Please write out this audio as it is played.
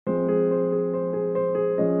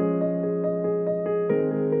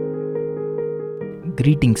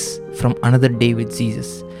Greetings from another day with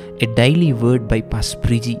Jesus, a daily word by Pastor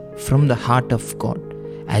Priji from the heart of God.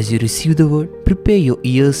 As you receive the word, prepare your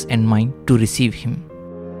ears and mind to receive Him.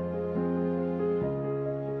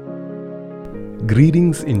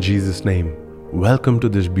 Greetings in Jesus' name. Welcome to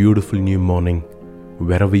this beautiful new morning.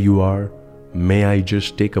 Wherever you are, may I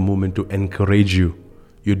just take a moment to encourage you.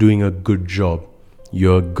 You're doing a good job.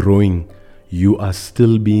 You're growing. You are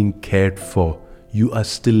still being cared for. You are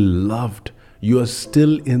still loved. You are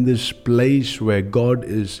still in this place where God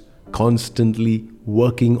is constantly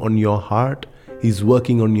working on your heart. He's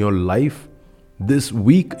working on your life. This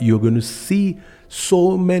week, you're going to see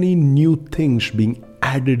so many new things being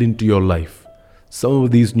added into your life. Some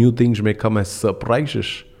of these new things may come as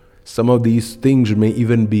surprises. Some of these things may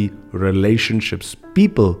even be relationships,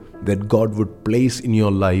 people that God would place in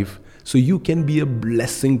your life so you can be a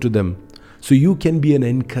blessing to them, so you can be an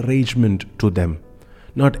encouragement to them.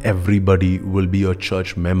 Not everybody will be your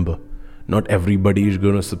church member. Not everybody is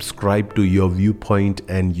going to subscribe to your viewpoint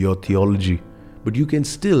and your theology. But you can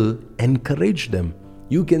still encourage them.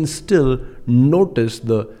 You can still notice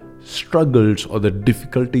the struggles or the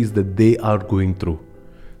difficulties that they are going through.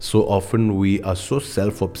 So often we are so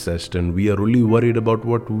self-obsessed and we are really worried about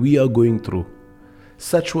what we are going through.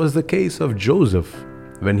 Such was the case of Joseph.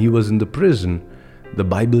 When he was in the prison, the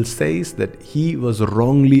Bible says that he was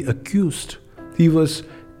wrongly accused. He was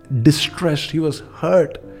distressed, he was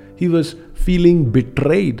hurt, he was feeling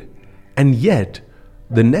betrayed. And yet,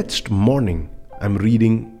 the next morning, I'm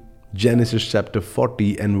reading Genesis chapter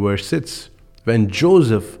 40 and verse 6. When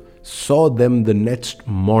Joseph saw them the next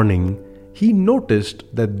morning, he noticed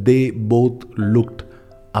that they both looked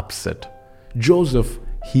upset. Joseph,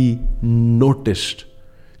 he noticed.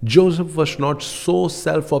 Joseph was not so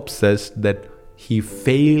self-obsessed that he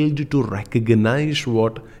failed to recognize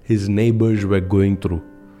what his neighbors were going through.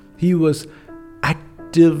 He was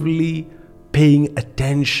actively paying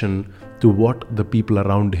attention to what the people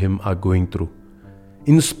around him are going through.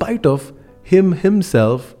 In spite of him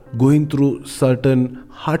himself going through certain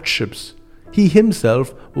hardships, he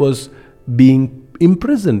himself was being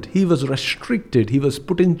imprisoned. He was restricted. He was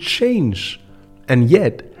put in chains. And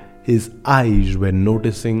yet, his eyes were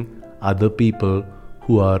noticing other people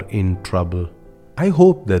who are in trouble. I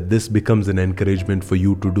hope that this becomes an encouragement for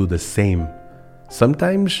you to do the same.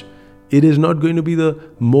 Sometimes it is not going to be the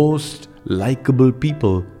most likable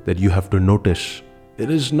people that you have to notice.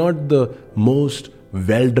 It is not the most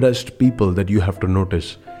well-dressed people that you have to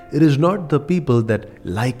notice. It is not the people that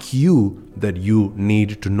like you that you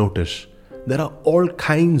need to notice. There are all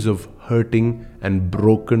kinds of hurting and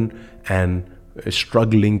broken and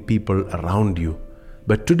struggling people around you.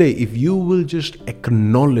 But today, if you will just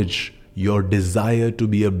acknowledge your desire to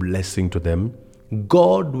be a blessing to them,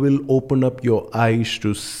 God will open up your eyes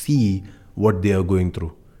to see what they are going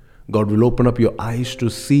through. God will open up your eyes to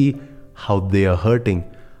see how they are hurting,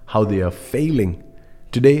 how they are failing.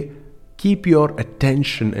 Today, keep your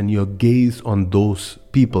attention and your gaze on those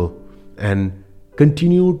people and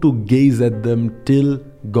continue to gaze at them till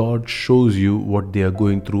God shows you what they are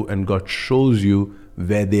going through and God shows you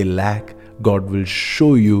where they lack. God will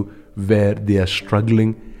show you where they are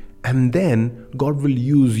struggling. And then God will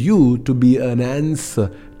use you to be an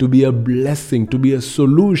answer, to be a blessing, to be a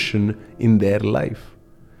solution in their life.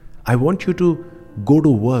 I want you to go to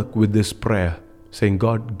work with this prayer, saying,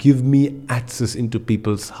 God, give me access into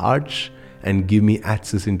people's hearts and give me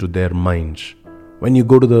access into their minds. When you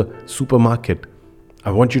go to the supermarket,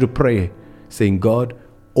 I want you to pray, saying, God,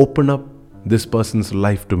 open up this person's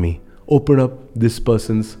life to me. Open up this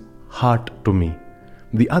person's heart to me.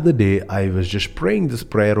 The other day, I was just praying this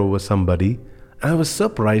prayer over somebody. I was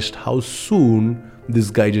surprised how soon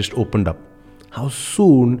this guy just opened up. How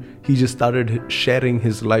soon he just started sharing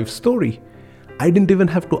his life story. I didn't even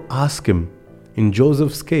have to ask him. In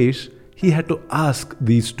Joseph's case, he had to ask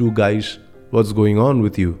these two guys, what's going on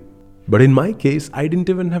with you? But in my case, I didn't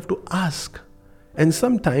even have to ask. And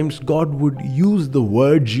sometimes God would use the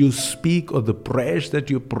words you speak or the prayers that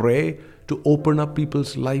you pray to open up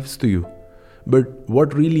people's lives to you. But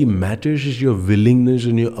what really matters is your willingness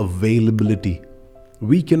and your availability.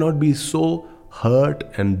 We cannot be so hurt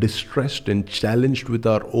and distressed and challenged with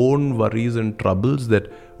our own worries and troubles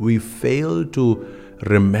that we fail to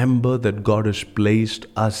remember that God has placed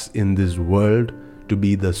us in this world to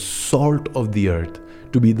be the salt of the earth,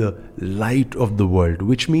 to be the light of the world,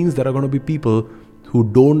 which means there are going to be people who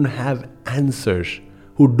don't have answers,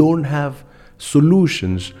 who don't have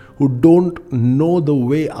solutions, who don't know the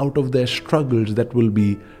way out of their struggles that will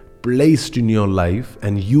be placed in your life,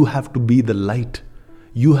 and you have to be the light.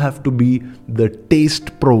 You have to be the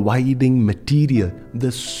taste providing material,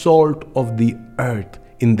 the salt of the earth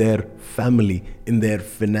in their family, in their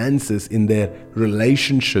finances, in their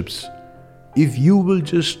relationships. If you will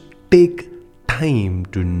just take time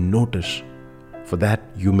to notice, for that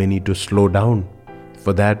you may need to slow down.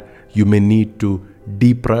 For that you may need to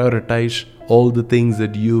deprioritize all the things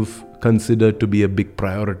that you've considered to be a big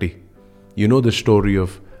priority. You know the story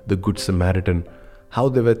of the Good Samaritan, how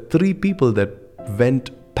there were 3 people that went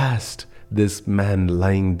past this man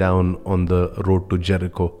lying down on the road to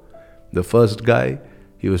Jericho. The first guy,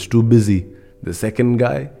 he was too busy. The second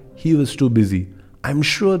guy, he was too busy. I'm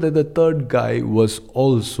sure that the third guy was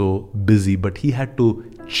also busy, but he had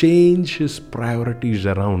to change his priorities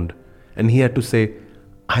around. And he had to say,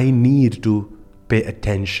 I need to pay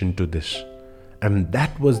attention to this. And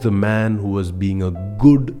that was the man who was being a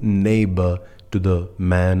good neighbor to the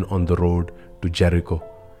man on the road to Jericho.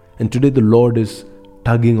 And today the Lord is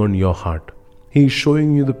tugging on your heart. He is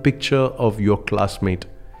showing you the picture of your classmate.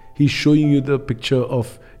 He's showing you the picture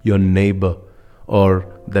of your neighbor, or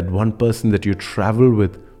that one person that you travel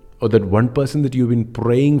with, or that one person that you've been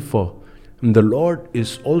praying for. And the Lord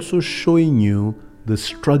is also showing you the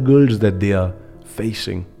struggles that they are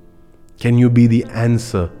facing. Can you be the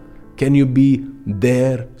answer? Can you be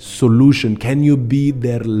their solution? Can you be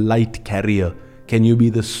their light carrier? Can you be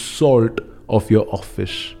the salt of your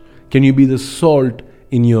office? Can you be the salt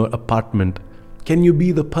in your apartment? Can you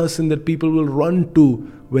be the person that people will run to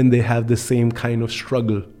when they have the same kind of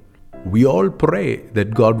struggle? We all pray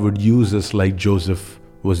that God would use us like Joseph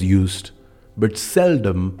was used, but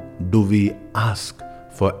seldom do we ask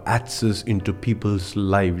for access into people's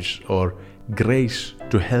lives or grace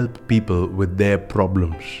to help people with their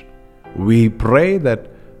problems. We pray that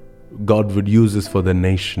God would use us for the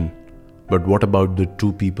nation, but what about the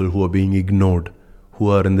 2 people who are being ignored, who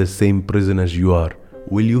are in the same prison as you are?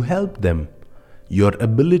 Will you help them? Your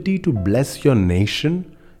ability to bless your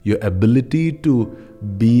nation, your ability to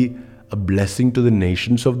be a blessing to the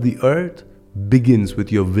nations of the earth begins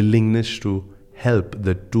with your willingness to help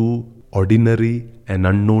the 2 ordinary and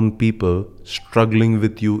unknown people struggling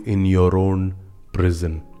with you in your own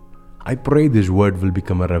prison. I pray this word will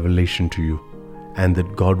become a revelation to you, and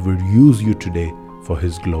that God will use you today for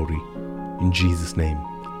His glory. In Jesus' name,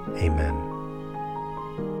 amen.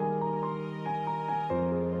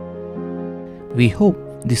 We hope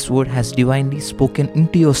this word has divinely spoken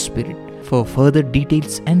into your spirit. For further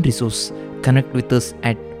details and resources, connect with us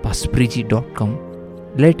at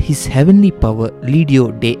pastorpriji.com. Let His heavenly power lead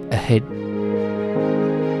your day ahead.